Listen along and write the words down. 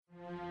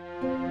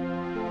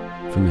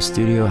From a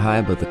studio high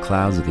above the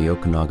clouds of the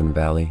Okanagan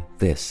Valley,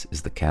 this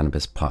is the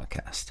Cannabis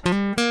Podcast.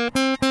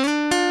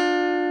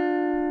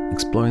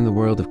 Exploring the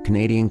world of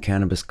Canadian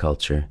cannabis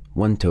culture,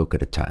 one toke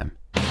at a time.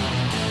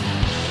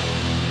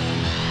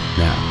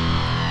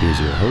 Now,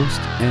 here's your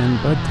host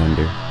and bud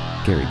tender,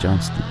 Gary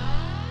Johnston.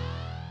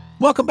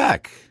 Welcome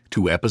back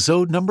to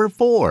episode number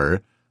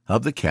 4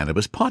 of the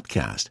Cannabis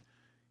Podcast.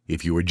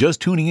 If you were just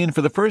tuning in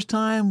for the first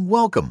time,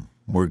 welcome.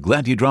 We're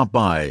glad you dropped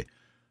by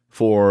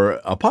for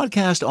a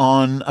podcast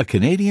on a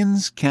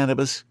Canadian's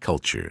cannabis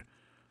culture.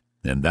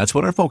 And that's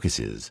what our focus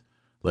is.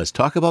 Let's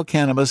talk about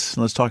cannabis,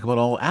 let's talk about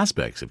all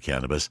aspects of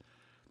cannabis,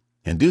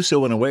 and do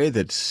so in a way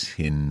that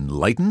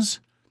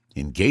enlightens,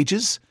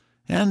 engages,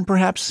 and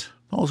perhaps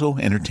also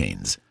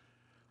entertains.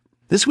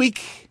 This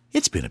week,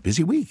 it's been a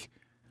busy week.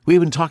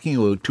 We've been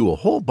talking to a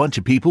whole bunch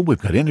of people.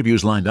 We've got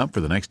interviews lined up for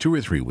the next 2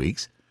 or 3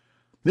 weeks.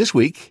 This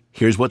week,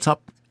 here's what's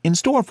up in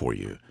store for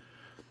you.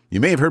 You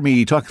may have heard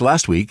me talk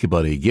last week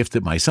about a gift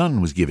that my son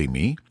was giving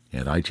me,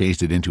 and I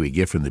changed it into a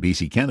gift from the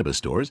BC Cannabis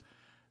Stores.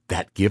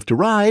 That gift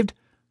arrived,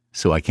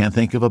 so I can't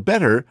think of a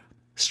better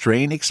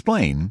strain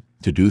explain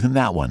to do than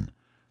that one.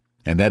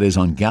 And that is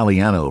on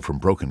Galiano from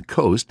Broken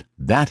Coast.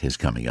 That is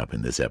coming up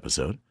in this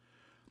episode.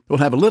 We'll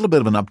have a little bit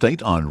of an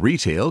update on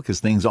retail because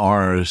things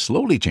are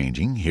slowly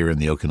changing here in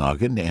the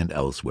Okanagan and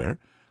elsewhere.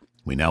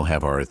 We now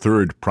have our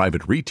 3rd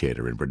private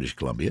retailer in British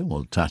Columbia.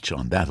 We'll touch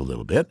on that a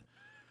little bit.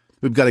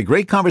 We've got a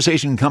great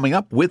conversation coming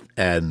up with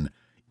an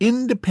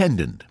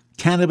independent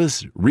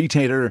cannabis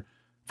retailer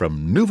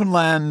from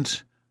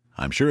Newfoundland.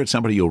 I'm sure it's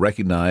somebody you'll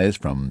recognize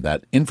from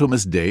that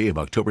infamous day of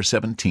October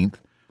 17th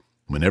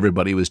when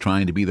everybody was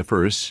trying to be the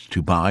first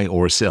to buy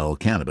or sell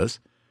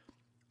cannabis.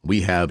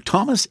 We have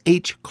Thomas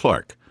H.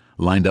 Clarke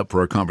lined up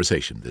for our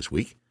conversation this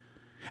week.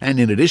 And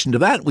in addition to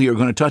that, we are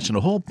going to touch on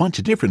a whole bunch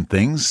of different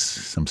things,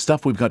 some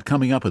stuff we've got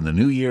coming up in the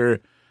new year,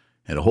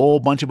 and a whole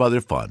bunch of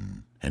other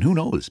fun. And who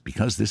knows,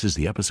 because this is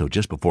the episode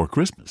just before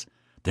Christmas,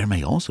 there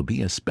may also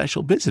be a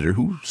special visitor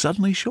who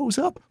suddenly shows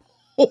up.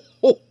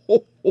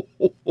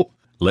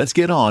 Let's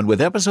get on with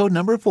episode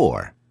number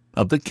 4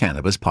 of the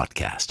Cannabis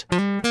Podcast.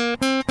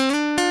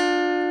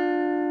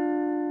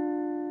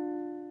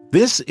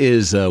 This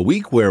is a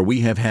week where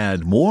we have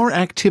had more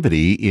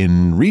activity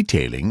in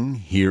retailing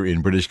here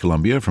in British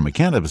Columbia from a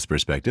cannabis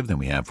perspective than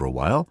we have for a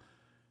while.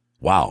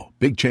 Wow,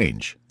 big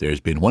change.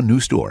 There's been one new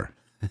store.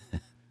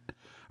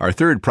 Our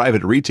 3rd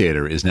private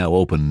retailer is now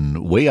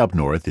open way up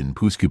north in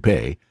Pouce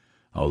Coupé,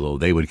 although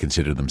they would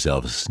consider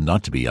themselves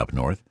not to be up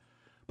north.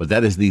 But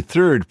that is the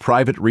 3rd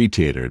private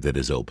retailer that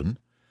is open.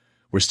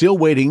 We're still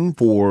waiting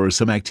for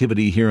some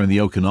activity here in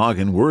the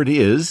Okanagan. Word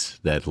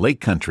is that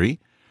Lake Country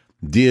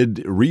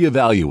did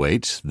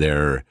reevaluate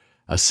their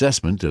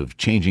assessment of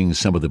changing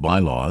some of the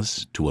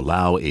bylaws to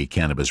allow a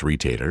cannabis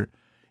retailer,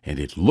 and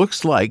it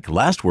looks like,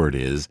 last word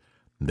is,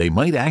 they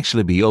might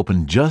actually be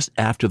open just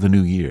after the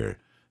new year.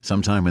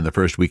 Sometime in the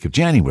first week of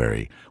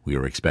January, we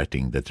are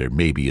expecting that there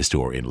may be a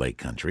store in Lake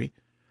Country.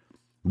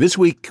 This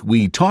week,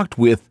 we talked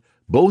with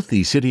both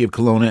the City of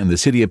Kelowna and the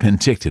City of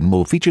Penticton.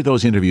 We'll feature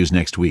those interviews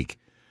next week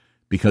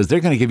because they're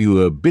going to give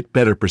you a bit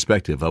better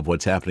perspective of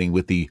what's happening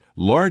with the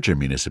larger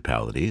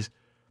municipalities.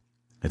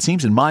 It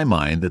seems in my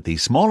mind that the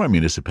smaller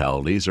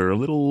municipalities are a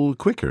little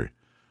quicker,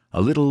 a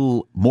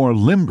little more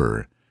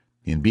limber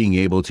in being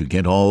able to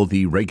get all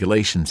the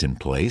regulations in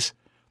place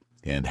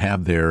and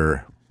have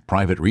their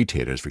private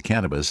retailers for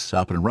cannabis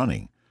up and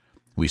running.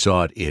 We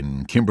saw it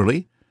in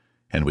Kimberley,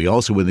 and we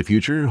also in the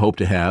future hope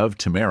to have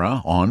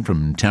Tamara on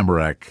from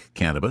Tamarack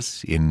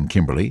Cannabis in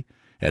Kimberley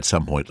at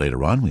some point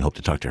later on. We hope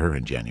to talk to her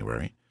in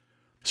January.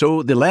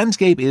 So the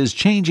landscape is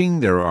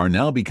changing. There are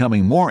now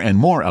becoming more and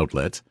more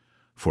outlets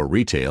for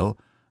retail.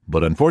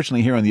 But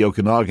unfortunately here in the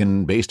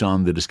Okanagan, based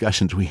on the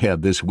discussions we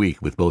had this week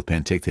with both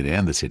Penticton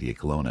and the City of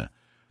Kelowna,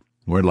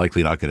 we're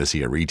likely not going to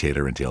see a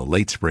retailer until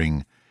late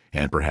spring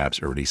and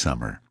perhaps early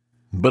summer.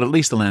 But at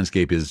least the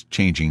landscape is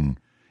changing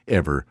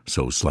ever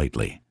so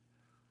slightly.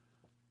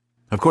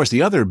 Of course,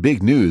 the other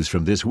big news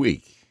from this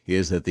week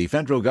is that the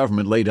federal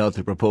government laid out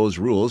the proposed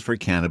rules for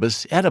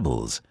cannabis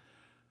edibles.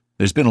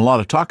 There's been a lot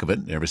of talk of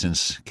it ever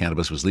since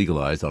cannabis was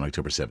legalized on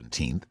October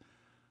 17th.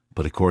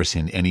 But of course,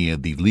 in any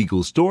of the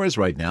legal stores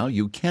right now,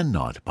 you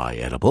cannot buy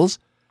edibles.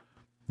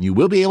 You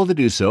will be able to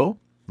do so,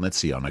 let's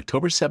see, on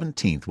October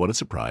 17th, what a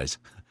surprise,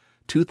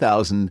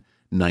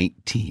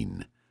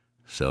 2019.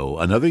 So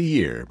another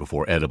year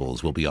before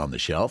edibles will be on the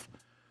shelf.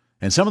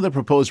 And some of the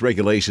proposed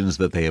regulations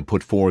that they have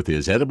put forth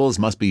is edibles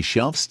must be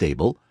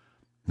shelf-stable.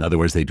 In other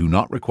words, they do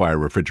not require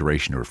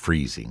refrigeration or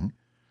freezing.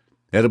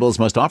 Edibles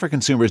must offer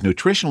consumers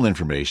nutritional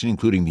information,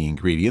 including the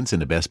ingredients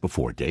and a best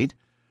before date.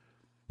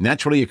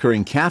 Naturally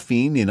occurring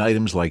caffeine in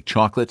items like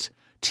chocolate,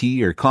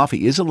 tea, or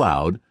coffee is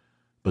allowed,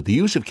 but the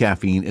use of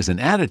caffeine as an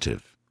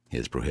additive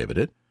is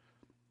prohibited.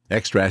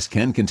 Extracts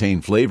can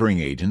contain flavoring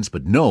agents,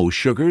 but no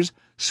sugars,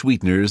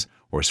 sweeteners,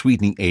 or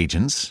sweetening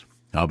agents,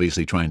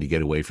 obviously trying to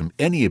get away from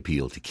any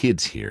appeal to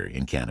kids here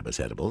in cannabis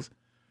edibles.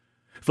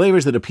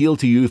 Flavors that appeal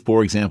to youth,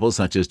 for example,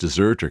 such as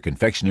dessert or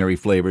confectionery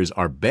flavors,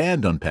 are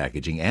banned on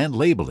packaging and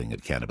labeling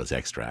of cannabis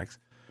extracts.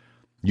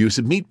 Use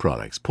of meat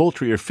products,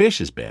 poultry, or fish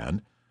is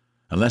banned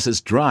unless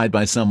it's dried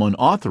by someone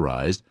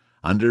authorized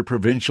under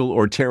provincial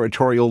or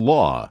territorial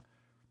law.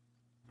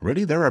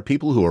 Really? There are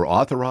people who are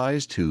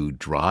authorized to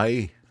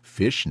dry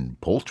fish and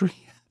poultry?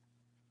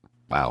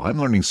 Wow, I'm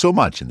learning so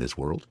much in this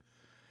world.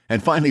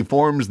 And finally,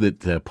 forms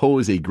that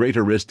pose a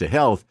greater risk to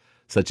health,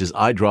 such as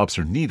eye drops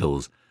or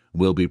needles,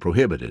 will be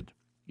prohibited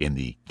in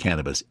the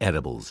cannabis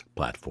edibles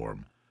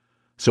platform.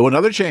 So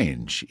another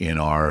change in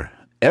our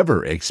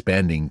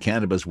ever-expanding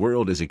cannabis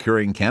world is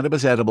occurring.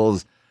 Cannabis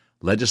edibles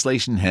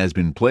legislation has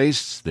been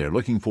placed. They're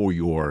looking for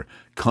your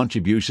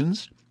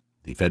contributions.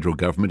 The federal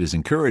government is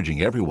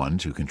encouraging everyone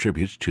to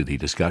contribute to the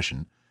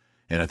discussion.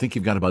 And I think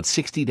you've got about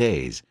 60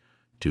 days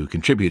to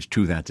contribute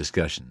to that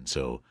discussion.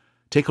 So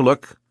take a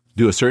look,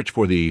 do a search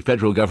for the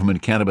federal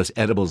government cannabis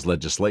edibles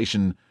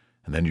legislation,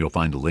 and then you'll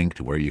find a link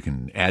to where you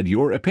can add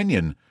your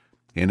opinion.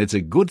 And it's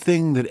a good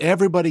thing that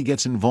everybody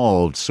gets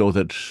involved so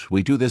that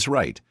we do this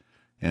right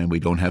and we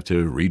don't have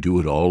to redo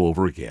it all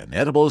over again.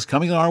 Edibles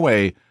coming our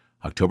way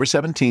October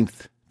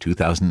 17th,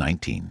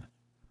 2019.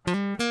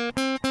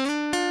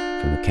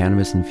 From the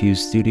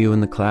cannabis-infused studio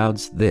in the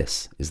clouds,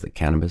 this is the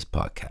Cannabis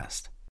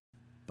Podcast.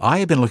 I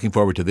have been looking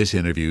forward to this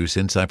interview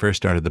since I first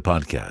started the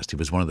podcast. He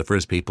was one of the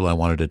first people I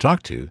wanted to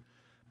talk to,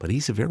 but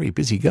he's a very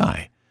busy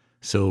guy.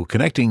 So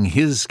connecting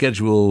his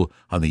schedule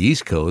on the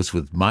East Coast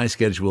with my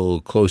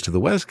schedule close to the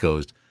West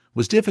Coast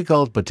was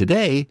difficult, but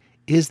today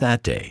is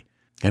that day.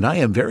 And I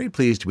am very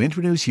pleased to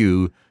introduce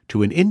you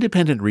to an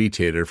independent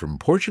retailer from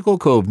Portugal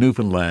Cove,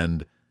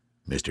 Newfoundland,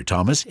 Mr.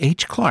 Thomas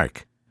H.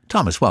 Clarke.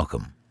 Thomas,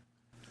 welcome.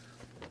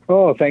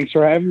 Oh, thanks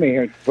for having me.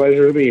 It's a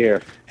pleasure to be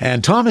here.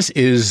 And Thomas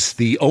is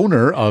the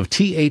owner of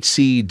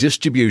THC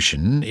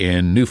Distribution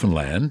in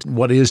Newfoundland.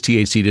 What is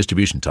THC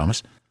Distribution,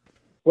 Thomas?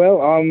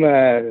 Well,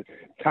 I'm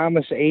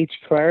Thomas H.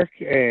 Clarke,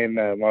 and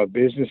my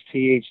business,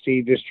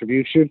 THC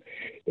Distribution,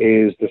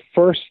 is the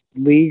first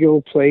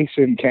legal place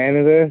in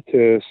Canada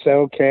to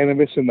sell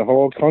cannabis in the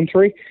whole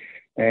country.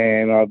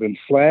 And I've been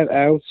flat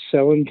out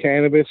selling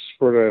cannabis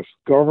for the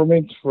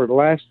government for the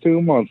last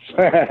 2 months.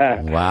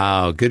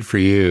 Wow, good for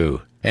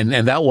you. And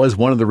that was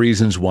one of the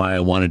reasons why I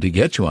wanted to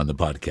get you on the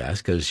podcast,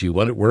 because you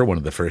were one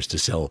of the first to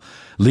sell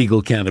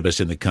legal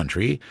cannabis in the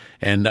country.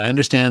 And I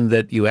understand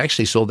that you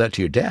actually sold that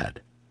to your dad.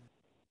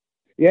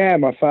 Yeah,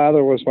 my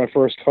father was my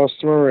first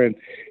customer, and,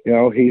 you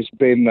know, he's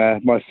been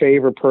my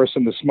favorite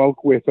person to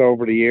smoke with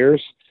over the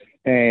years.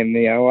 And,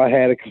 you know, I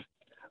had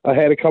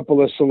a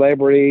couple of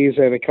celebrities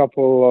and a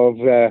couple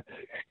of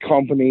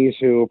companies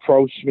who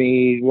approached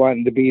me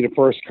wanting to be the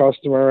first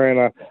customer.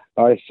 And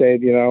I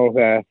said, you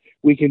know,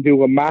 we can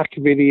do a mock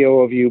video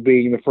of you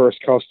being the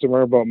first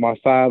customer, but my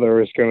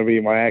father is going to be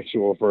my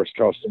actual first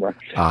customer.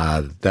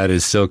 That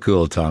is so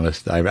cool,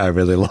 Thomas. I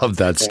really love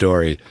that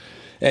story.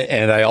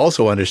 And I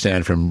also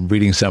understand from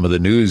reading some of the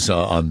news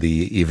on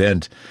the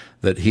event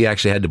that he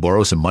actually had to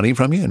borrow some money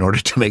from you in order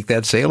to make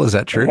that sale. Is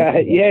that true?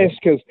 Yes,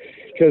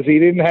 because he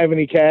didn't have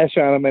any cash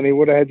on him, and he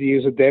would have had to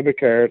use a debit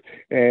card,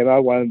 and I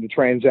wanted the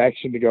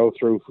transaction to go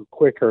through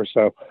quicker,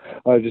 so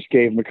I just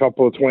gave him a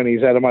couple of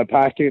 20s out of my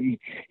pocket, and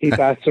he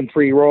bought some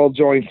pre-roll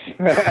joints.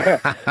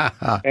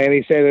 And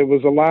he said it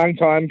was a long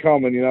time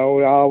coming, you know.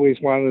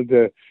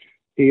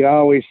 He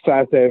always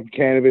thought that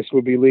cannabis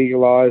would be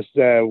legalized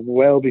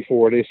well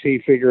before this. He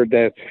figured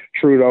that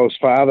Trudeau's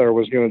father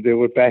was going to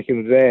do it back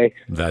in the day.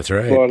 That's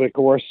right. But of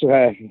course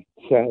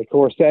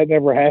that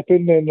never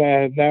happened,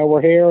 and now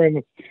we're here,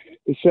 and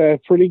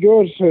it's pretty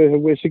good.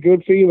 It's a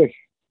good feeling.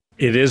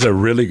 It is a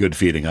really good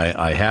feeling.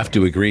 I have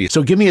to agree.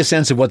 So give me a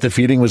sense of what the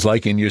feeling was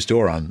like in your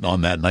store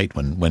on that night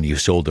when you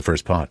sold the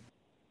first pot.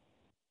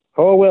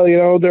 Oh, well, you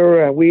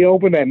know, we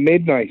opened at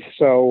midnight,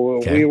 so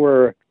we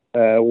were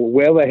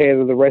well ahead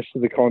of the rest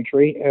of the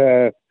country.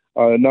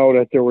 I know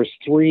that there was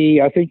three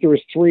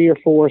or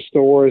four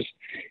stores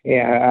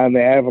on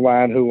the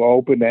Avalon who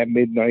opened at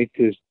midnight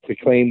to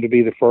claim to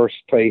be the first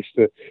place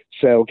to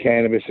sell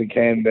cannabis in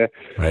Canada.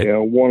 Right. You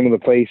know, one of the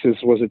places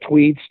was a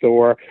Tweed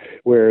store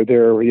where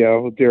their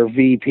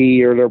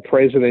VP or their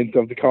president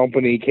of the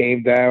company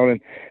came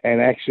down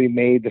and actually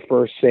made the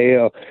first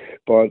sale.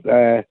 But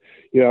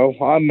you know,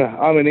 I'm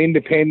an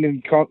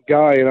independent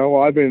guy. You know,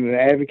 I've been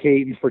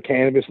advocating for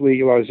cannabis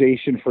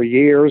legalization for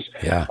years.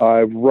 Yeah.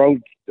 I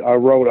wrote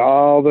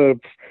all the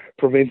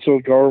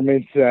provincial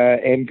government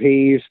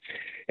MPs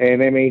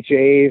and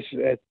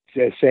MHAs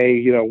to say,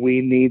 you know,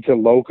 we need to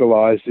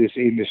localize this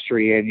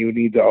industry and you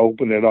need to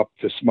open it up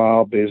to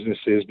small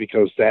businesses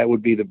because that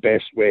would be the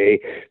best way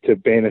to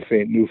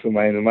benefit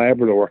Newfoundland and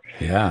Labrador.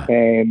 Yeah.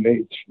 And,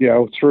 it's, you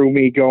know, through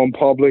me going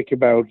public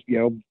about, you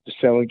know,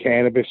 selling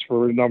cannabis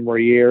for a number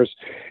of years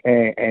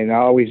and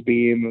always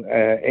being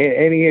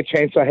any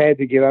chance I had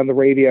to get on the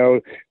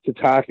radio to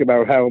talk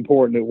about how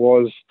important it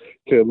was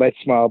to let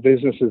small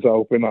businesses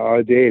open,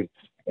 I did.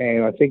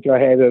 And I think I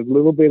had a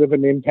little bit of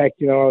an impact.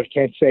 You know, I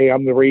can't say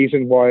I'm the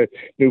reason why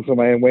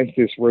Newfoundland went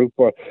this route,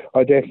 but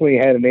I definitely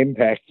had an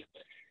impact.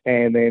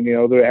 And then, the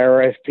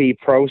RFP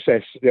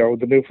process,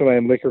 the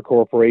Newfoundland Liquor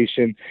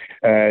Corporation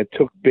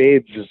took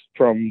bids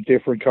from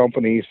different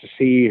companies to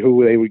see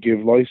who they would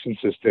give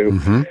licenses to.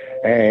 Mm-hmm.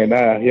 And,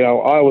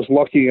 I was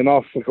lucky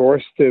enough, of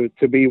course, to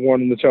be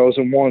one of the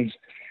chosen ones.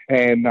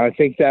 And I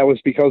think that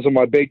was because of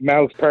my big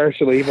mouth,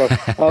 partially,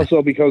 but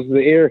also because of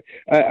the area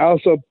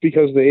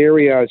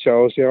I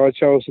chose. I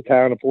chose the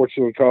town of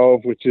Portugal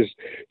Cove, which is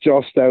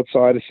just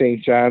outside of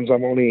St. John's.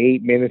 I'm only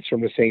 8 minutes from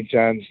the St.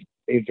 John's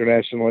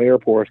International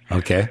Airport.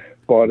 Okay.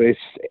 But it's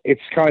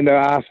kind of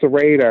off the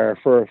radar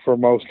for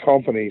most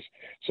companies.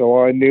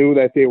 So I knew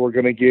that they were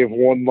going to give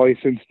one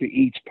license to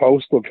each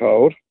postal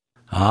code.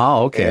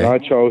 Oh, okay. And I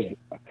chose.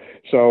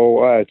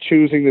 So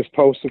choosing this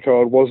postal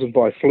code wasn't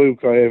by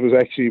fluke. It was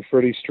actually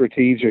pretty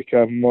strategic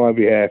on my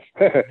behalf.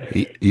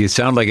 You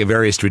sound like a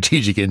very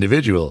strategic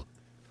individual.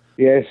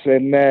 Yes,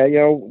 and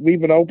we've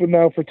been open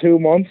now for 2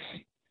 months,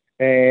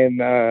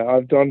 and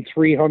I've done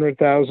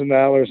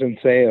 $300,000 in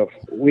sales.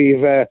 We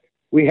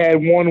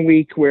had 1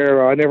 week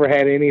where I never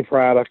had any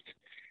product,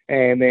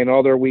 and then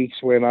other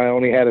weeks when I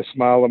only had a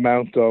small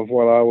amount of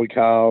what I would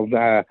call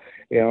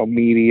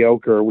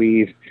mediocre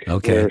weed,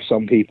 where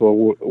some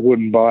people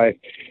wouldn't buy it.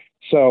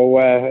 So,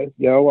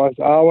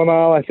 all in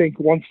all, I think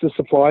once the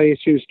supply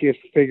issues get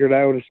figured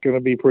out, it's going to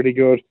be pretty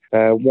good.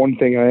 One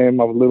thing I am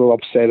a little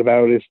upset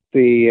about is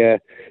the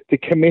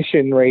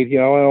commission rate. I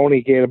only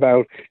get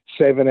about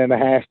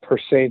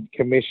 7.5%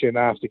 commission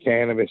off the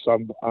cannabis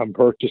I'm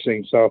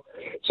purchasing. So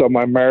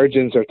my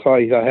margins are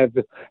tight. I have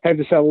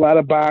to sell a lot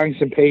of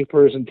bags and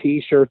papers and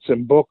T-shirts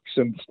and books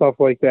and stuff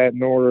like that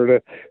in order to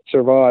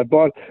survive.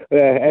 But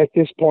at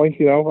this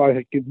point,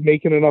 I'm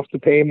making enough to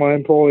pay my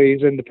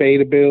employees and to pay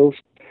the bills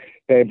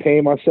and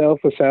pay myself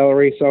a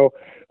salary. So,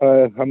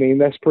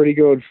 that's pretty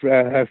good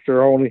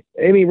after only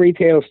any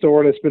retail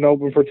store that's been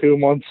open for 2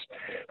 months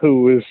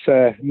who is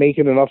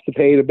making enough to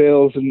pay the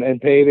bills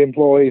and pay the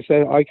employees.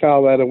 I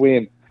call that a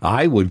win.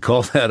 I would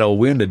call that a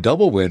win, a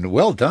double win.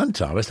 Well done,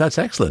 Thomas. That's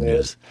excellent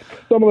news.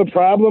 Some of the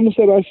problems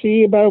that I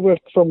see about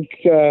it from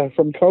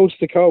coast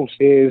to coast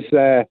is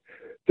the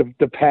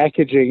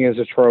packaging is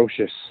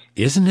atrocious.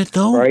 Isn't it,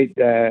 though?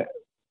 Right.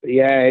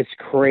 Yeah, it's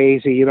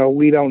crazy.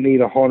 We don't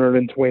need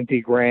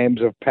 120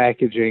 grams of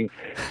packaging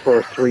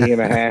for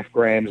 3.5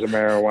 grams of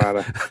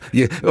marijuana.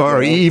 Yeah,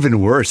 or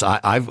even worse.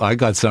 I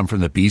got some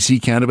from the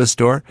BC cannabis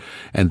store,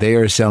 and they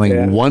are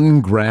selling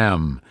 1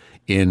 gram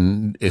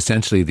in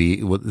essentially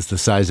the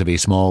size of a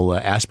small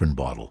aspirin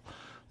bottle.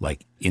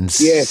 Like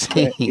insane. Yes,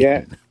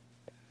 yeah.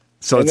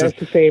 So that's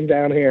the same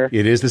down here.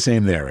 It is the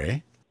same there, eh?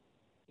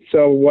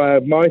 So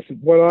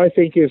what I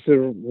think is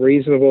the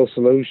reasonable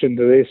solution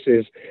to this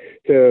is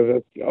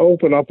to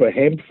open up a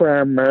hemp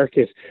farm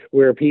market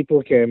where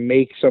people can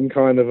make some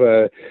kind of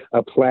a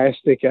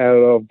plastic out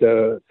of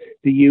the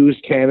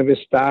used cannabis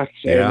stocks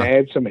and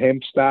add some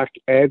hemp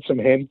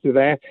to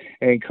that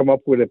and come up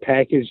with a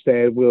package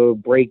that will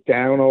break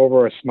down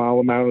over a small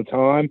amount of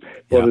time,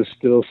 but is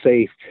still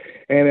safe.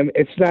 And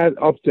it's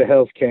not up to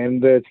Health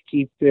Canada to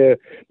keep the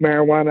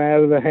marijuana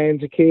out of the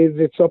hands of kids.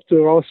 It's up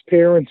to us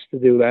parents to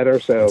do that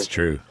ourselves. That's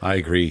true. I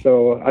agree.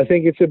 So I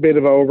think it's a bit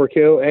of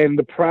overkill, and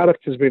the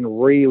product has been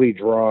really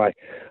dry.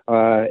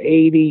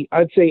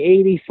 I'd say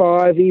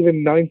 85,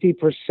 even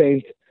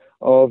 90%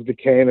 of the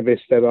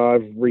cannabis that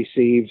I've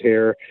received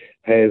here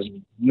has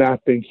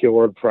not been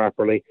cured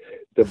properly.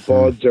 The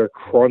buds are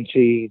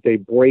crunchy. They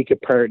break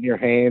apart in your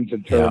hands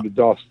and turn to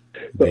dust.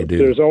 They do.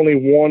 There's only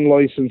one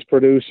licensed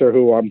producer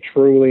who I'm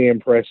truly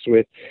impressed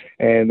with,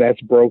 and that's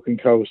Broken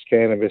Coast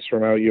Cannabis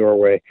from out your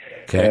way.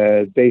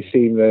 Okay.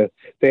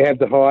 They have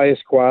the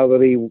highest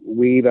quality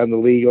weed on the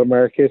legal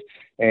market,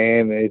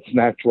 and it's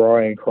not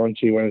dry and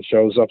crunchy when it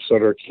shows up, so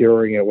they're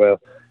curing it well.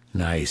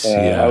 Nice.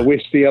 I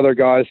wish the other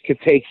guys could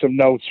take some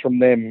notes from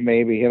them,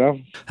 maybe,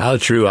 How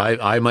true.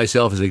 I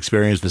myself has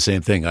experienced the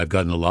same thing. I've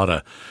gotten a lot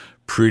of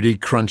pretty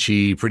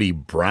crunchy, pretty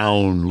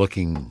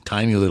brown-looking,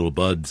 tiny little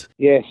buds.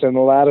 Yes, and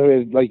a lot of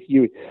it,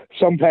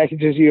 some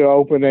packages you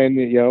open and,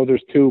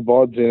 there's 2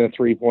 buds in a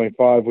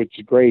 3.5, which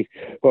is great.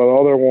 But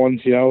other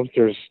ones,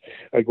 there's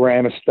a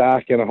gram of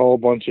stock and a whole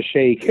bunch of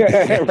shake,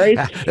 right?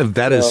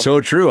 That is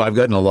so true. I've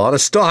gotten a lot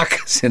of stock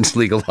since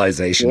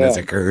legalization has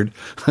occurred.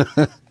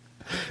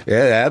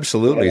 Yeah,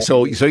 absolutely. Yeah.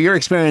 So you're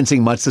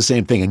experiencing much the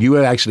same thing, and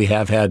you actually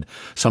have had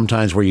some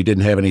times where you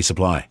didn't have any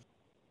supply.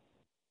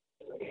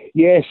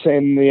 Yes,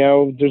 and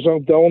there's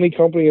the only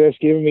company that's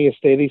giving me a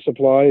steady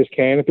supply is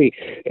Canopy.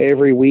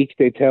 Every week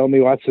they tell me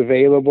what's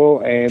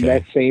available, and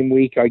that same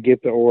week I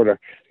get the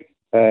order.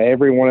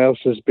 Everyone else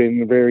has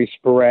been very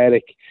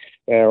sporadic,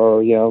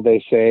 or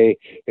they say,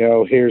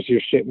 here's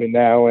your shipment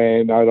now,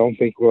 and I don't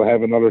think we'll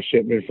have another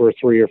shipment for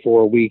 3 or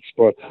 4 weeks,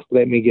 but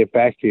let me get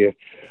back to you.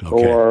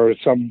 Okay. Or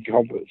some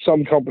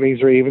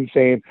companies are even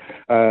saying,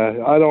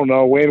 I don't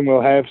know when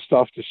we'll have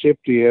stuff to ship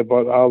to you,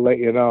 but I'll let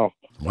you know.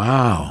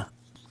 Wow.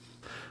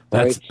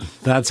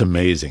 That's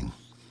amazing.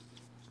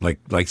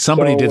 Like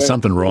somebody did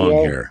something wrong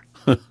here.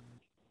 And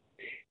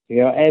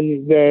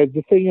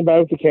the thing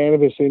about the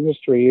cannabis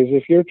industry is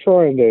if you're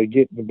trying to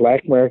get the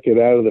black market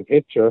out of the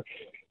picture,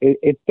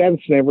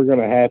 that's never going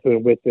to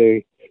happen with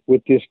the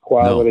with this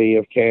quality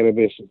of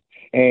cannabis.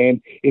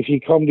 And if you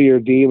come to your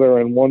dealer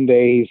and one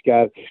day he's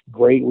got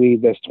great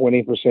weed that's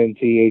 20%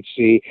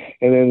 THC,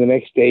 and then the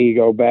next day you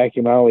go back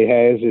and all he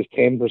has is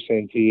 10%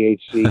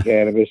 THC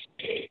cannabis,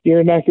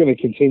 you're not going to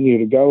continue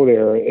to go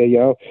there.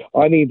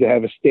 I need to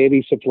have a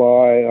steady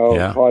supply of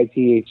high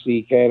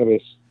THC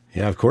cannabis.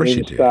 Yeah, of course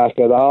you do. In stock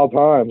at all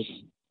times.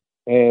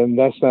 And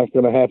that's not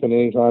going to happen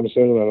anytime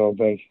soon, I don't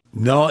think.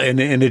 No, and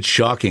it's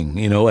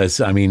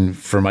shocking,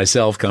 for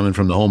myself coming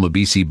from the home of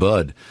BC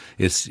Bud,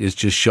 it's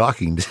just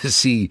shocking to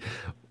see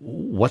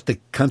what the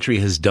country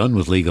has done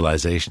with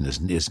legalization.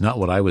 It's not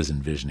what I was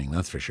envisioning,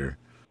 that's for sure.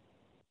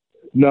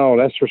 No,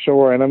 that's for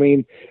sure.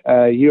 And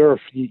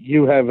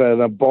you have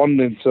an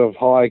abundance of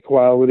high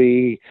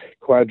quality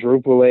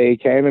quadruple A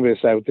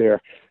cannabis out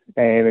there.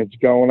 And it's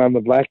going on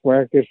the black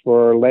market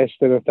for less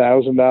than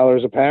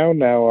 $1,000 a pound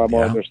now, I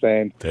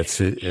understand.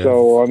 That's it. Yeah,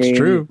 so, it's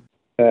true.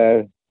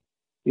 I'm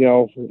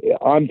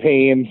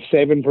paying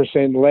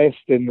 7% less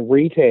than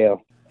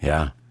retail.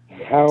 Yeah.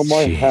 How am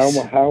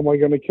I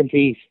going to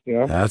compete?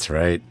 That's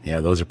right.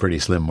 Yeah, those are pretty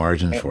slim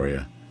margins for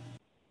you.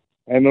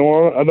 And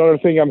another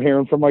thing I'm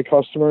hearing from my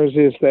customers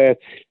is that,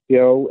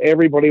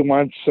 everybody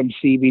wants some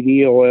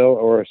CBD oil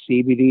or a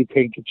CBD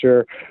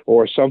tincture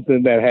or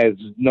something that has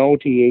no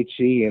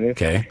THC in it.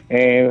 Okay.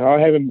 And I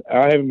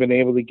haven't been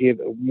able to get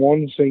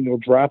one single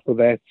drop of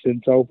that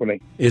since opening.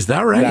 Is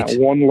that right? Not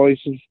one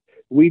license.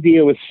 We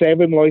deal with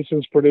 7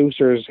 licensed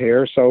producers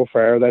here so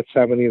far. That's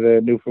how many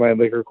the Newfoundland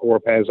Liquor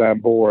Corp has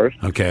on board.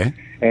 Okay.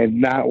 And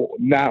not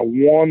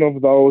one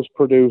of those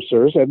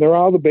producers, and they're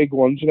all the big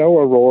ones,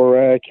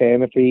 Aurora,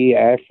 Canopy,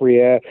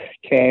 Afria,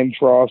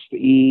 CanTrust,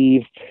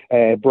 Eve,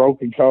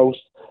 Broken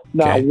Coast.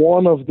 Not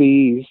one of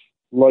these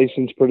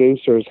licensed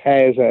producers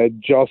has a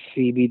just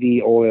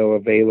CBD oil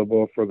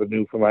available for the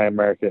Newfoundland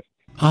market.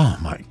 Oh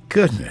my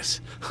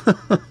goodness!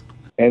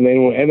 and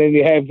then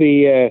you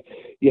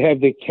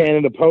have the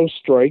Canada Post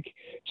strike.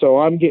 So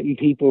I'm getting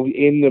people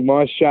into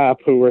my shop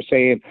who are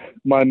saying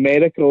my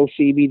medical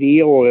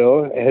CBD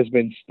oil has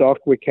been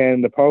stuck with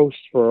Canada Post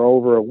for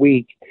over a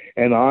week,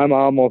 and I'm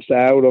almost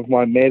out of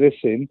my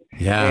medicine,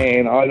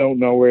 and I don't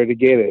know where to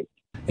get it.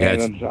 Yeah,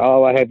 and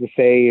all I had to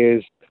say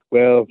is,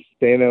 well,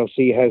 the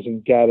NLC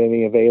hasn't got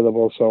any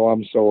available, so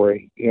I'm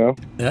sorry,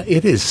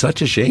 It is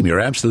such a shame. You're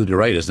absolutely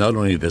right. It's not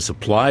only the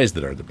supplies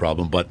that are the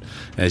problem, but,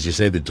 as you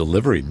say, the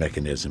delivery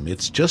mechanism.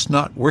 It's just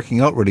not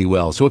working out really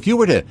well. So if you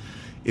were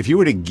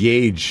to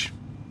gauge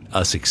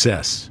a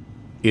success,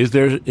 is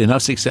there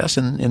enough success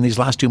in these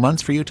last 2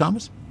 months for you,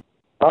 Thomas?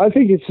 I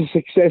think it's a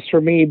success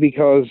for me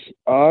because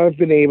I've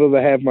been able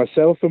to have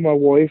myself and my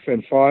wife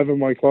and 5 of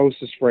my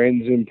closest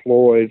friends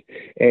employed,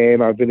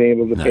 and I've been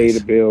able to pay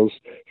the bills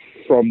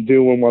from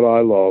doing what I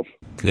love.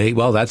 Okay,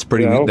 well, that's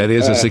pretty good. That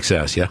is a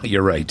success. Yeah,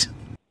 you're right.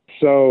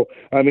 So,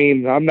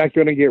 I'm not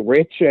going to get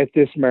rich at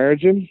this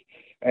margin,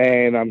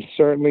 and I'm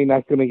certainly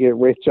not going to get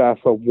rich off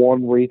of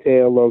one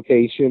retail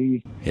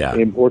location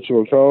in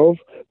Portugal Cove,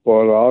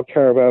 but I'll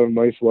carve out a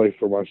nice life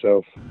for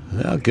myself.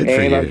 Well, good for you.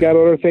 And I've got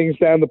other things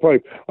down the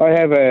pipe. I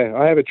have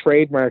a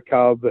trademark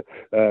called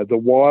the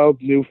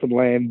Wild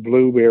Newfoundland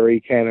Blueberry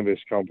Cannabis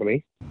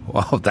Company.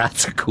 Wow,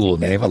 that's a cool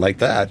name. I like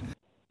that.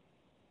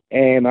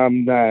 And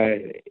I'm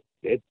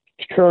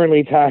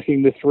currently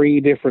talking to 3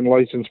 different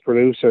licensed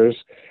producers,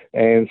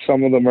 and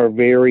some of them are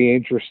very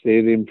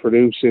interested in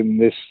producing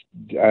this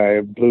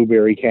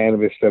blueberry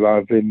cannabis that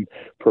I've been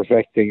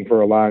perfecting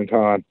for a long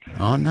time.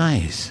 Oh,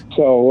 nice.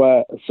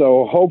 So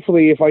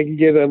hopefully if I can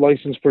get a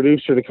licensed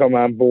producer to come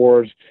on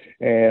board,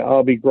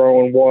 I'll be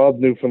growing wild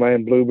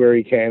Newfoundland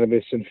blueberry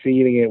cannabis and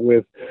feeding it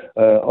with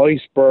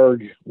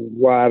iceberg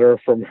water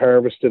from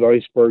harvested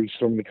icebergs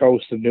from the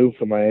coast of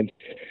Newfoundland.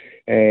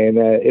 And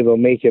it'll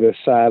make it a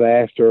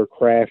sought-after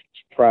craft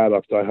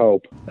product, I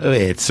hope.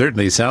 It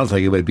certainly sounds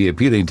like it would be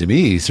appealing to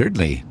me,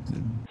 certainly.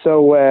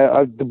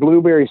 So the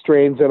blueberry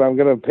strains that I'm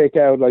going to pick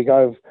out, like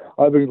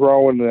I've been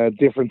growing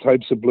different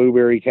types of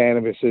blueberry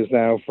cannabises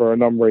now for a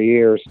number of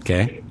years.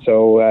 Okay.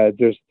 So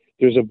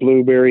there's a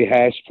blueberry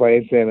hash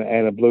plant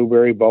and a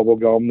blueberry bubble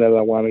gum that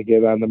I want to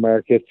get on the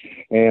market.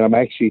 And I'm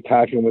actually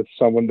talking with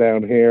someone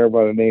down here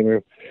by the name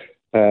of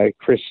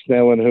Chris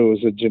Snellen, who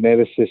is a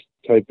geneticist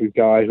type of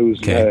guy who's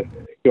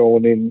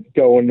going in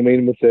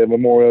with the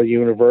Memorial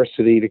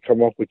University to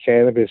come up with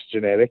cannabis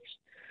genetics.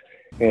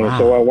 And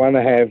so I want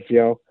to have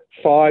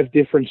 5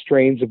 different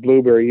strains of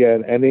blueberry,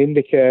 an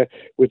indica,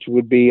 which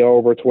would be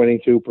over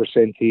 22%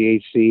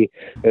 THC,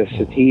 a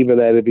sativa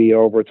that would be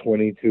over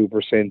 22%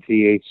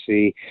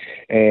 THC,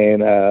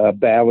 and a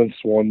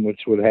balanced one,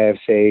 which would have,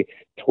 say,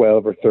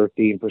 12 or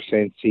 13%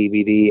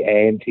 CBD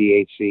and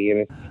THC in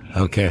it.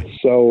 Okay.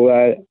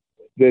 So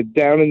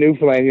down in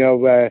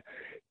Newfoundland,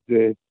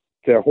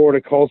 the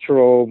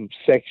horticultural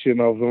section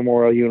of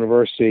Memorial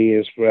University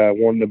is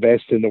one of the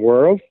best in the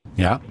world.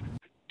 Yeah.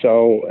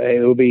 So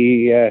it'll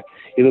be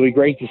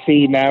great to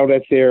see now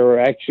that they're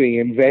actually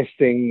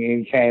investing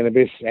in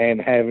cannabis and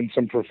having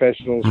some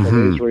professionals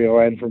from Israel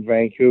and from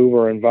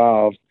Vancouver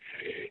involved.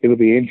 It'll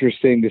be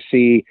interesting to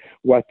see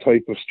what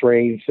type of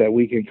strains that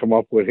we can come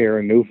up with here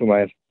in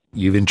Newfoundland.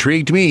 You've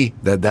intrigued me.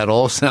 That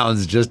all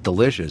sounds just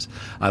delicious.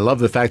 I love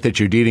the fact that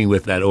you're dealing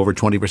with that over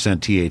 20%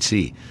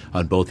 THC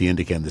on both the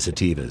indica and the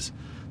sativas.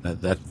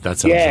 That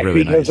sounds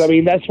really nice. Yeah,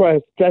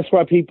 because that's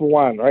what people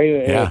want,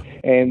 right? Yeah.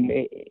 And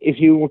if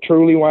you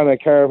truly want to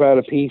carve out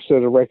a piece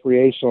of the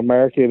recreational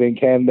market in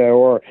Canada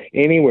or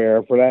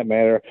anywhere for that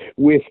matter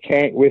with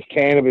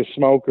cannabis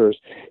smokers,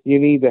 you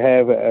need to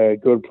have a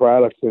good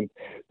product. And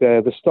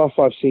the stuff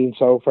I've seen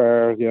so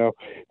far,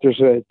 there's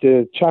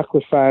the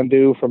chocolate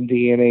fondue from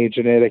DNA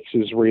Genetics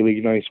is really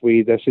nice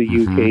weed. That's a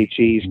UK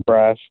cheese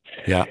cross.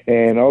 Yeah.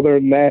 And other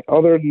than that,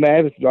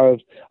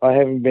 I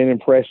haven't been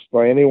impressed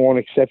by anyone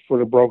except for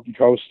the Broken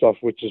Coast stuff,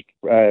 which has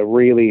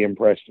really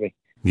impressed me.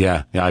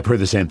 Yeah, I've heard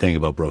the same thing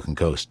about Broken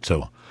Coast.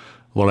 So,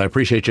 well, I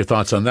appreciate your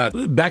thoughts on that.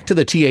 Back to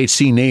the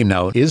THC name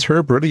now. Is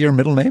Herb really your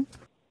middle name?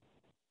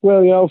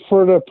 Well,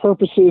 for the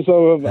purposes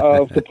of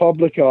the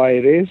public eye,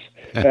 it is.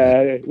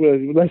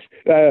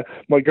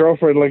 My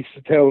girlfriend likes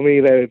to tell me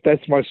that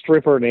that's my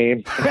stripper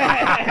name.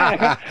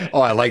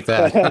 Oh, I like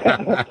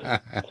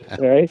that.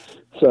 Right?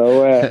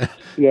 So,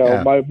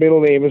 my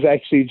middle name is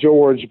actually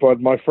George, but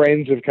my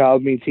friends have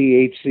called me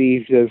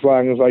THC as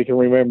long as I can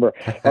remember.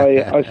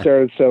 I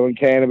started selling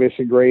cannabis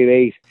in grade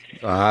 8.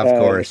 Of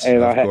course.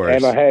 And I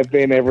have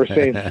been ever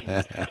since.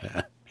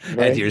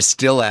 Right? And you're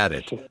still at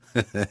it.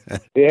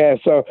 Yeah,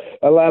 so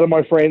a lot of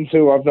my friends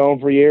who I've known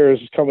for years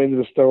come into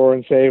the store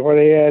and say, "What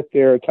are you at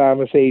there,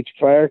 Thomas H.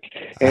 Clarke?"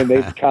 And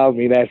they've called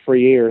me that for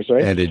years,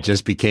 right? And it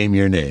just became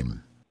your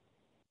name.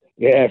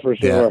 Yeah, for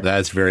sure. Yeah,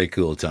 that's very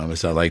cool,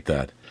 Thomas. I like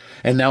that.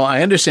 And now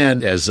I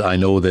understand, as I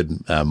know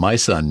that my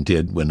son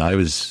did when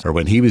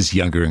he was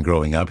younger and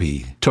growing up,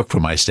 he took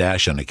from my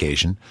stash on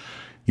occasion.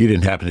 You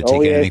didn't happen to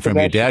take anything from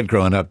your dad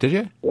growing up, did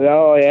you?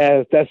 Oh,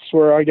 yeah. That's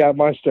where I got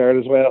my start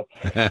as well.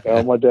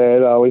 My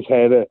dad always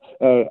had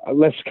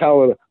let's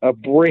call it a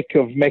brick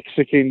of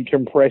Mexican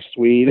compressed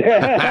weed.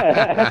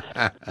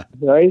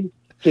 Right?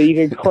 So you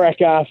can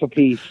crack off a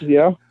piece,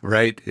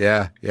 Right,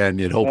 yeah. And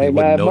you'd hope he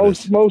wouldn't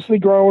notice. Mostly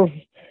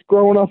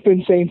growing up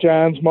in St.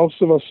 John's,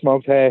 most of us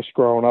smoked hash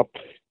growing up.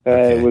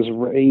 It was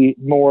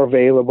more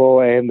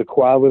available, and the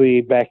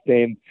quality back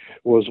then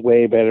was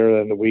way better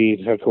than the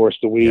weed. Of course,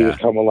 the weed has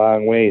come a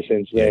long way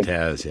since then. It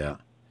has, yeah.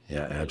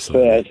 Yeah,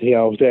 absolutely.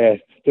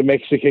 But, the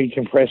Mexican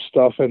compressed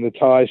stuff and the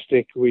Thai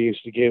stick we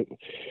used to get,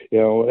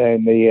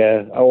 and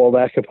the old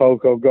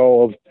Acapulco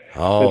Gold.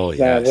 Oh,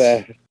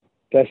 yes.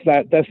 That's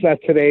not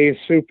today's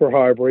super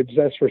hybrids,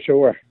 that's for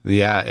sure.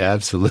 Yeah,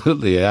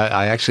 absolutely.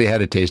 I actually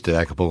had a taste of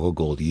Acapulco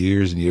Gold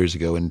years and years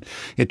ago, and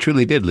it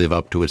truly did live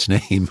up to its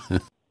name.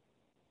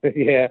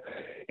 Yeah,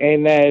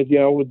 and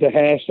the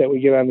hash that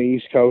we get on the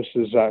East Coast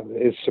is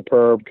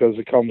superb because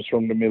it comes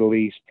from the Middle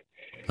East.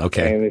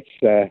 Okay, and it's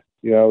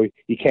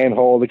you can't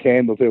hold a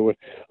candle to it.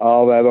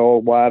 All that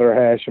old water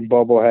hash and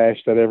bubble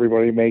hash that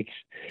everybody makes,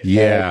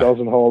 it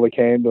doesn't hold a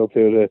candle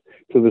to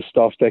the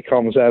stuff that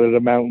comes out of the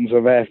mountains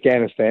of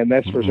Afghanistan.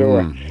 That's for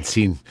sure.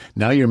 See,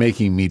 now you're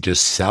making me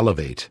just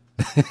salivate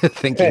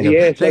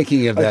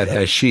thinking of that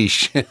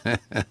hashish.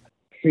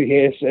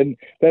 Yes, and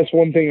that's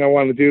one thing I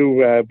want to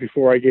do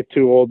before I get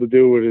too old to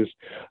do it is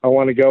I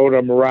want to go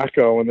to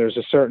Morocco, and there's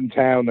a certain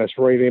town that's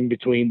right in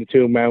between the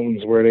two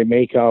mountains where they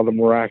make all the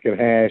Moroccan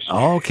hash.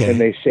 Oh, okay. And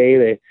they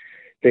say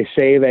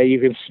that you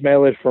can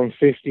smell it from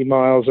 50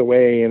 miles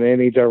away in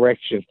any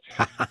direction,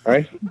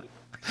 right?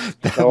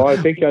 So I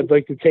think I'd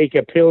like to take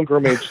a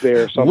pilgrimage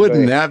there someday.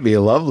 Wouldn't that be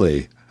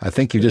lovely? I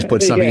think you just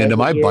put something into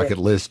my bucket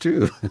list,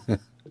 too.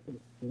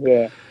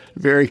 Yeah.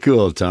 Very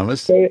cool,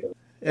 Thomas.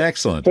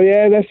 Excellent. So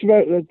that's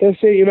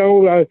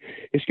it.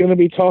 It's going to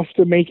be tough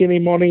to make any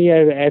money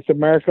at the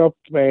markup,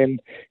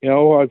 and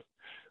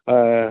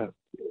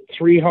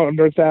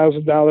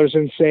 $300,000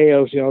 in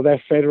sales. That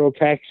federal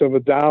tax of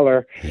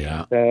 $1.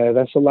 Yeah,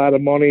 that's a lot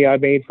of money I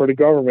made for the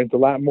government. A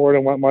lot more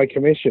than what my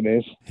commission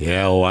is.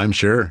 Yeah, I'm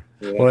sure.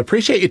 Yeah. Well, I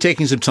appreciate you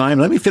taking some time.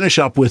 Let me finish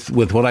up with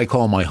what I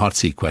call my hot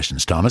seat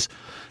questions, Thomas,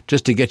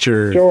 just to get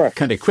your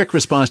kind of quick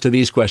response to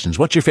these questions.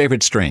 What's your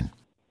favorite strain?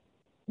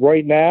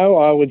 Right now,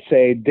 I would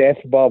say Death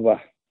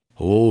Bubba.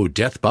 Oh,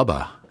 Death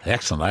Bubba.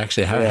 Excellent. I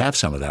actually have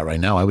some of that right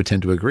now. I would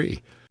tend to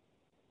agree.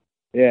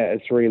 Yeah,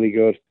 it's really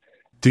good.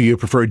 Do you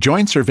prefer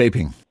joints or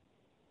vaping?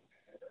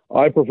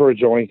 I prefer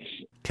joints.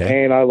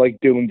 Okay. And I like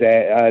doing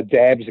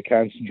dabs of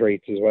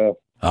concentrates as well.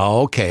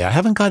 Oh, okay. I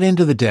haven't got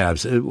into the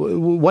dabs.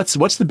 What's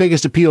the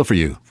biggest appeal for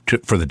you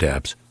for the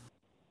dabs?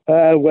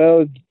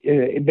 Well,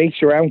 it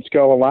makes your ounce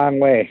go a long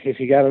way. If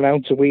you got an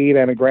ounce of weed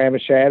and a gram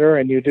of shatter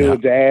and you do a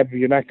dab,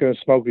 you're not going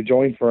to smoke a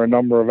joint for a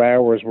number of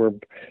hours where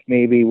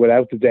maybe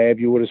without the dab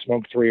you would have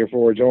smoked 3 or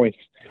 4 joints.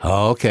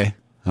 Oh, okay.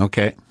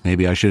 Okay.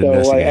 Maybe I should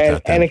investigate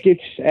that then. And it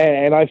gets,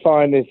 and I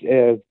find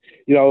it,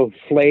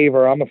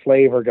 flavor. I'm a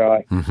flavor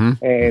guy.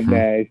 Mm-hmm. And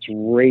it's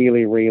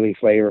really, really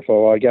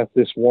flavorful. I got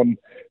this one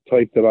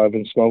type that I've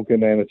been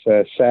smoking, and it's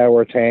a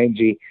sour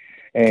tangy,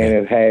 and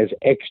it has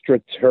extra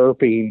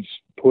terpenes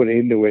put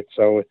into it,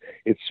 so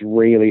it's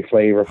really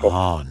flavorful.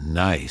 Oh,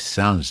 nice.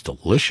 Sounds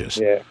delicious.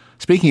 Yeah.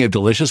 Speaking of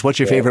delicious, what's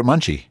your favorite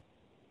munchie?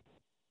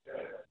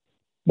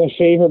 my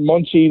favorite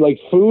munchie, like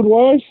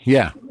food-wise?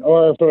 Yeah.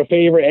 Or for a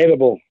favorite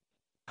edible?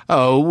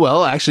 Oh,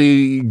 well,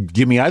 actually,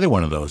 give me either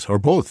one of those, or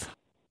both.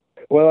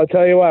 Well, I'll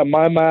tell you what,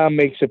 my mom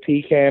makes a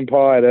pecan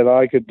pie that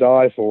I could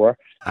die for.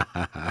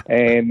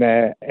 and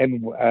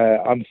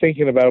I'm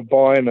thinking about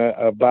buying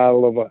a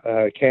bottle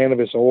of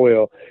cannabis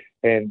oil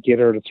and get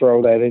her to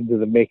throw that into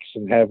the mix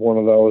and have one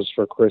of those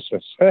for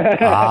Christmas.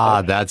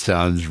 That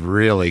sounds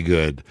really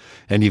good.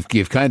 And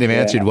you've kind of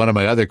answered one of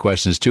my other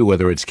questions, too,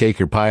 whether it's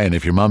cake or pie. And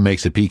if your mom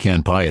makes a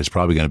pecan pie, it's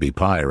probably going to be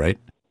pie, right?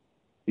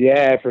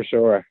 Yeah, for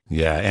sure.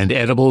 Yeah, and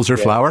edibles or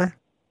flour?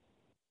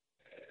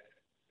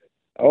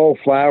 Oh,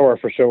 flour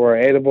for sure.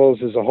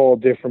 Edibles is a whole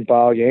different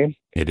ball game.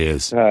 It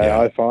is.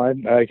 I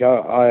find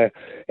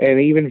and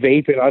even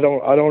vaping. I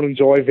don't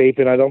enjoy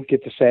vaping. I don't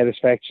get the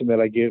satisfaction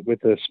that I get with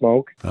the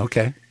smoke.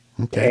 Okay.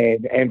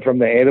 And from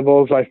the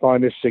edibles, I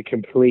find this a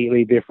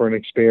completely different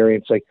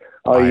experience. Like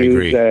I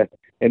use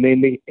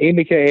an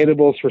indica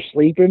edibles for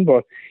sleeping,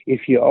 but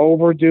if you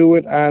overdo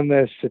it on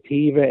the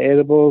sativa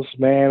edibles,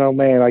 man, oh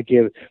man,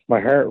 my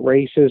heart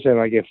races and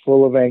I get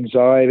full of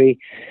anxiety,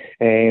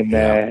 and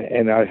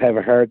I have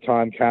a hard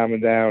time calming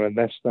down, and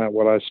that's not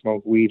what I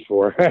smoke weed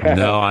for.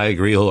 No, I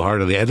agree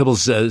wholeheartedly.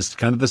 Edibles is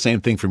kind of the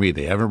same thing for me.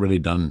 They haven't really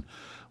done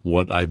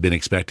what I've been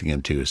expecting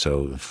them to,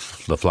 so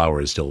the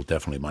flower is still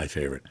definitely my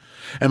favorite.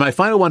 And my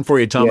final one for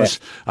you, Thomas,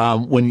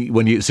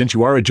 when you since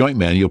you are a joint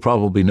man, you'll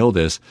probably know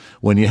this.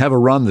 When you have a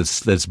run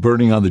that's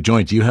burning on the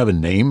joint, do you have a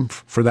name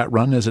for that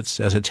run as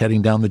it's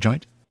heading down the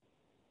joint?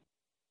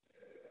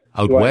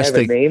 Out west, I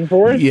have a name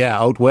for it? Yeah,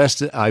 out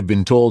west, I've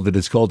been told that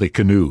it's called a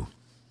canoe.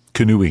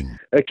 Canoeing.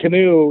 A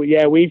canoe,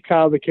 yeah, we've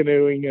called it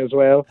canoeing as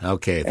well.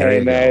 Okay, there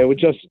you go.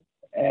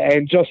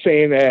 Just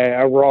saying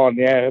a run,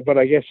 yeah, but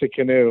I guess a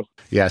canoe.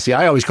 Yeah, see,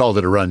 I always called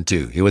it a run,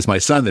 too. It was my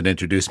son that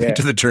introduced me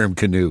to the term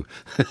canoe.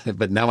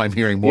 But now I'm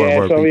hearing more and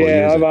more people use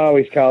it. I've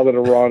always called it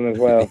a run as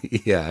well.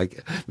 Yeah,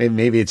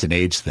 maybe it's an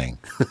age thing.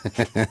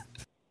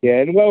 Yeah,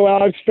 and well,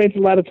 I've spent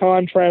a lot of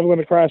time traveling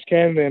across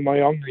Canada in my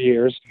younger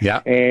years.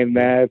 Yeah.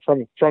 And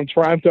from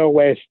Toronto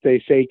west,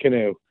 they say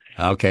canoe.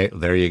 Okay,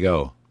 there you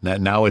go.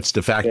 Now it's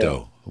de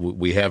facto. Yeah.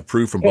 We have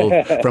proof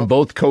from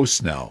both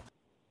coasts now.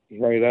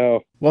 Right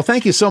now. Well,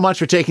 thank you so much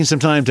for taking some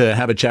time to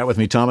have a chat with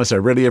me, Thomas. I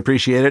really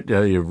appreciate it.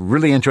 A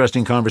really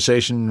interesting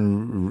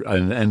conversation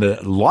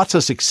and lots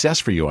of success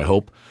for you, I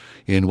hope,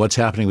 in what's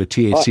happening with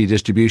THC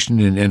distribution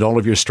and all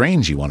of your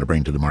strains you want to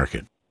bring to the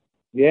market.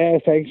 Yeah,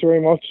 thanks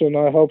very much, and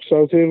I hope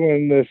so too,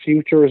 and the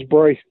future is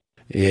bright.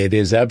 It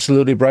is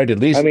absolutely bright, at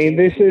least. I mean,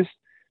 this is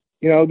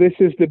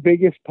the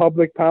biggest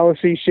public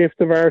policy shift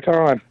of our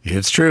time.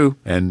 It's true.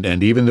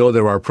 And even though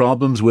there are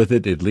problems with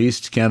it, at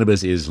least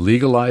cannabis is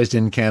legalized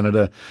in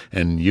Canada,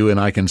 and you and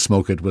I can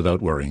smoke it without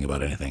worrying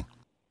about anything.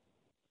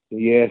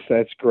 Yes,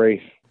 that's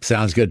great.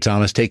 Sounds good,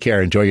 Thomas. Take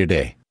care. Enjoy your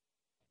day.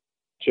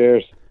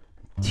 Cheers.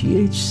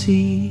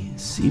 THC,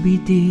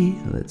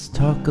 CBD, let's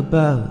talk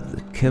about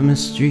the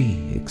chemistry,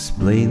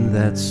 explain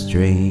that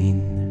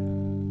strain.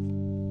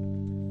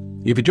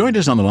 If you joined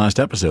us on the last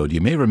episode,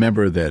 you may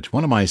remember that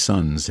one of my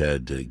sons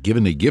had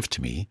given a gift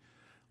to me,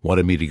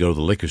 wanted me to go to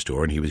the liquor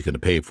store, and he was going to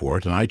pay for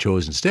it, and I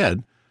chose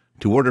instead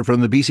to order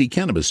from the BC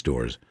cannabis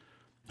stores.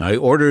 I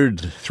ordered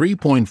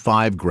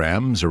 3.5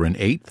 grams, or an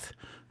eighth,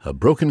 of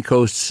Broken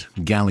Coast's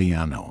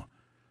Galiano.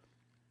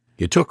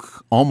 It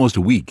took almost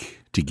a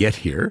week to get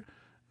here,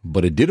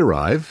 but it did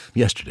arrive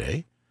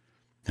yesterday,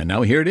 and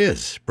now here it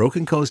is,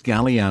 Broken Coast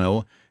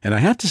Galiano, and I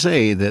have to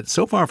say that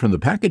so far from the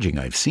packaging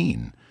I've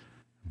seen,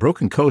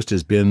 Broken Coast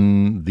has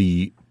been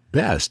the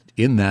best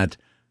in that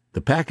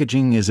the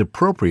packaging is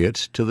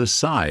appropriate to the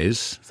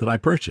size that I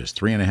purchased,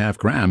 3.5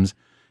 grams,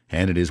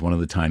 and it is one of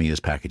the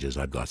tiniest packages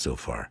I've got so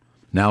far.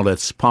 Now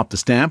let's pop the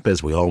stamp,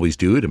 as we always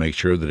do, to make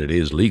sure that it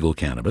is legal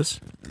cannabis.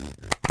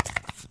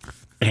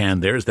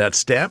 And there's that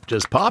stamp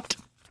just popped.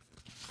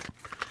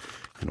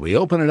 And we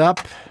open it up.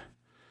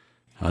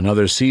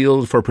 Another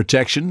seal for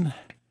protection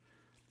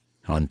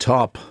on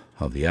top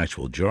of the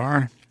actual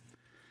jar.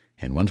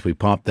 And once we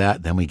pop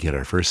that, then we get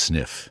our first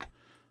sniff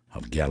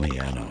of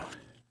Galiano.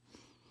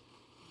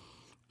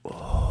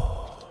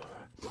 Oh.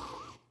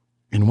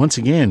 And once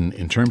again,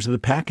 in terms of the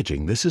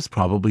packaging, this is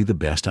probably the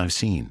best I've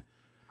seen.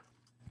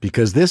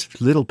 Because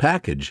this little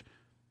package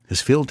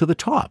is filled to the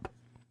top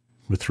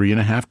with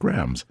 3.5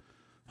 grams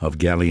of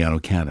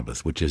Galiano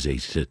cannabis, which is a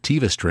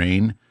sativa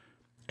strain,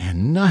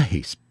 and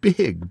nice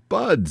big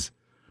buds.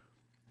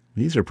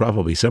 These are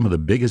probably some of the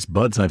biggest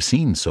buds I've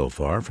seen so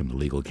far from the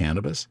legal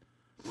cannabis.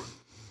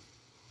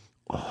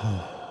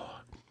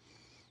 Oh,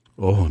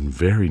 and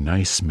very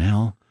nice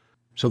smell.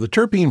 So the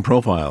terpene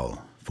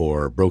profile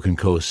for Broken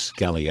Coast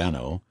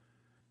Galiano,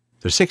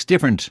 there's 6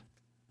 different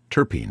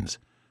terpenes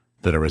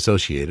that are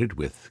associated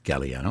with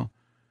Galiano.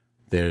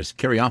 There's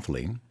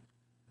caryophyllene,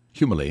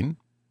 humulene,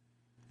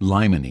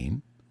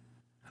 limonene,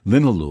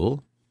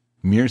 linalool,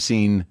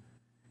 myrcene,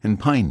 and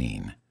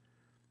pinene.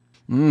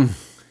 And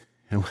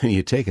when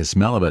you take a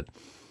smell of it,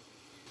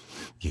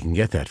 you can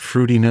get that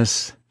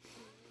fruitiness,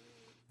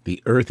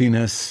 the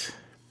earthiness,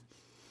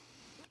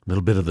 a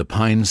little bit of the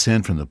pine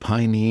scent from the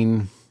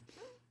pinene.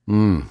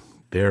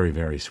 Very,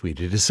 very sweet.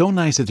 It is so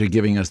nice that they're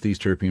giving us these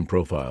terpene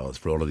profiles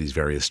for all of these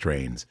various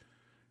strains.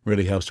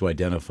 Really helps to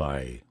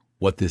identify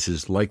what this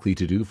is likely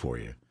to do for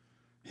you.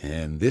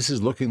 And this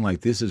is looking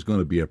like this is going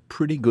to be a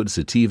pretty good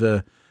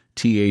sativa.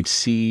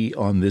 THC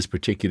on this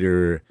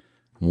particular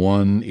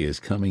one is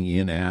coming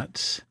in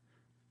at,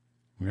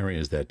 where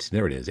is that?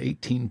 There it is.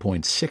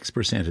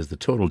 18.6% is the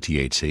total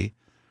THC.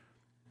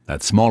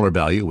 That smaller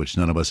value, which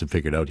none of us have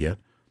figured out yet,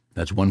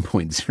 that's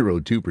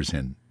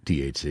 1.02%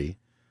 THC.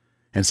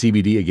 And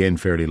CBD, again,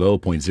 fairly low,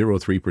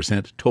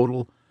 0.03%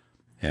 total,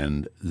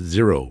 and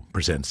 0%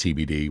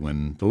 CBD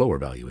when the lower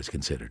value is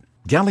considered.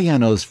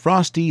 Galiano's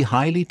frosty,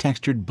 highly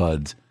textured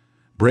buds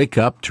break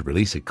up to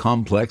release a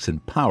complex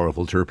and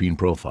powerful terpene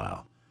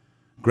profile.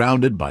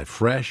 Grounded by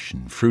fresh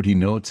and fruity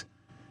notes,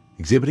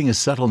 exhibiting a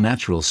subtle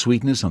natural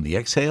sweetness on the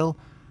exhale,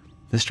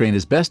 this strain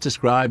is best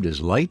described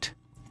as light,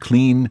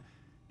 clean,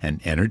 and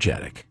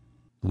energetic.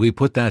 We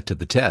put that to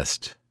the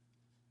test.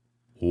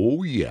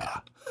 Oh,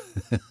 yeah.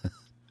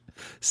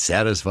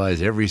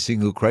 Satisfies every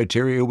single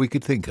criteria we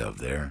could think of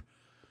there.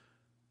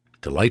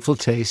 Delightful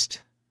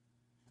taste,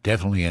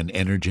 definitely an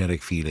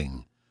energetic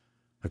feeling,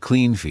 a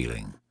clean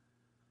feeling.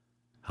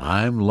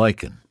 I'm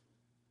liking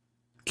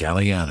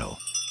Galiano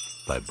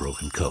by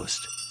Broken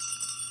Coast.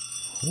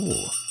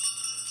 Oh,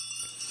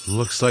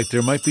 looks like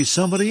there might be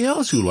somebody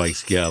else who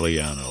likes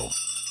Galiano.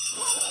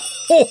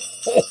 Ho,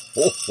 ho,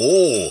 ho,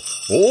 ho.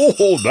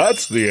 Oh,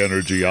 that's the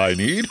energy I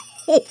need.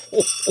 Ho,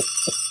 ho, ho,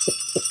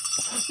 ho.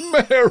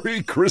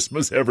 Merry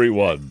Christmas,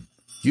 everyone.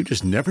 You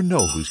just never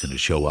know who's going to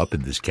show up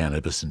in this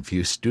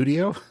cannabis-infused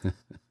studio.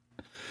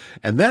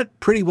 And that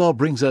pretty well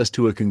brings us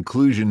to a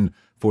conclusion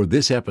for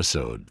this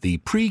episode, the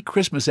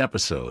pre-Christmas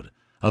episode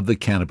of the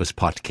Cannabis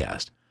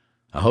Podcast.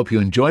 I hope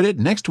you enjoyed it.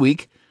 Next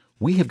week,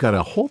 we have got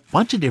a whole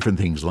bunch of different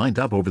things lined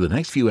up over the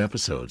next few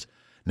episodes.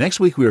 Next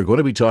week, we are going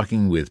to be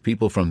talking with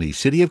people from the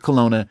city of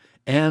Kelowna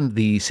and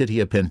the city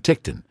of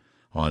Penticton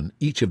on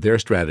each of their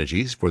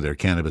strategies for their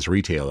cannabis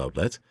retail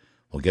outlets.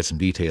 We'll get some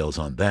details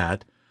on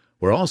that.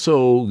 We're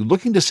also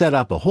looking to set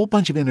up a whole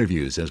bunch of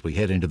interviews as we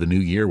head into the new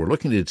year. We're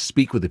looking to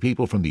speak with the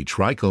people from the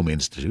Trichome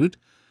Institute.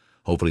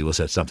 Hopefully we'll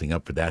set something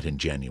up for that in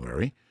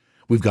January.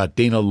 We've got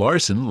Dana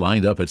Larson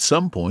lined up at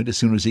some point as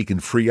soon as he can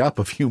free up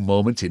a few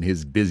moments in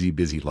his busy,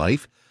 busy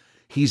life.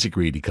 He's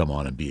agreed to come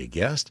on and be a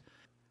guest.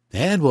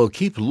 And we'll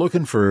keep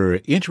looking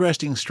for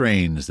interesting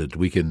strains that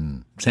we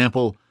can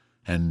sample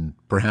and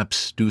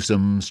perhaps do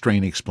some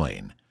strain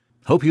explain.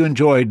 Hope you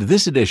enjoyed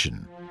this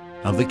edition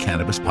of the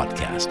Cannabis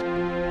Podcast.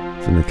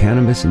 From the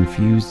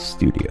cannabis-infused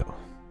studio,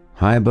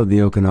 high above the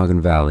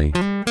Okanagan Valley,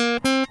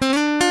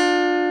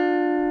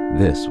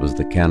 this was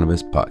the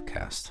Cannabis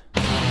Podcast.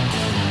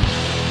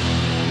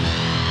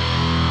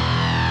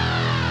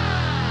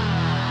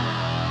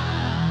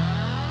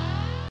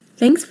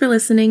 Thanks for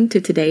listening to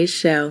today's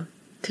show.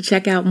 To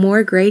check out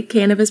more great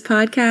cannabis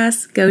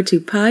podcasts, go to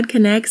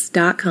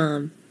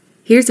podconnects.com.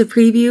 Here's a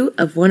preview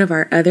of one of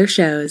our other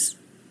shows.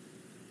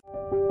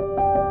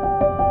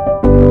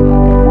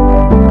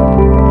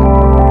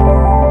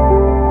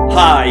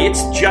 Hi,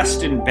 it's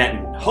Justin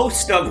Benton,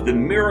 host of the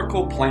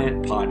Miracle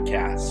Plant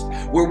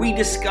Podcast, where we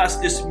discuss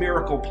this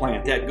miracle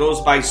plant that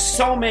goes by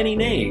so many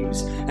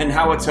names and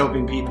how it's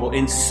helping people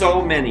in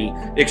so many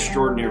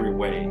extraordinary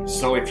ways.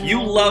 So if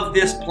you love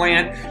this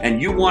plant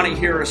and you want to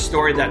hear a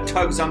story that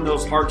tugs on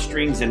those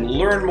heartstrings and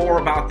learn more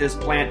about this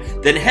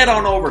plant, then head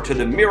on over to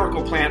the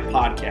Miracle Plant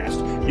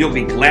Podcast. You'll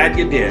be glad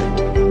you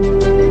did.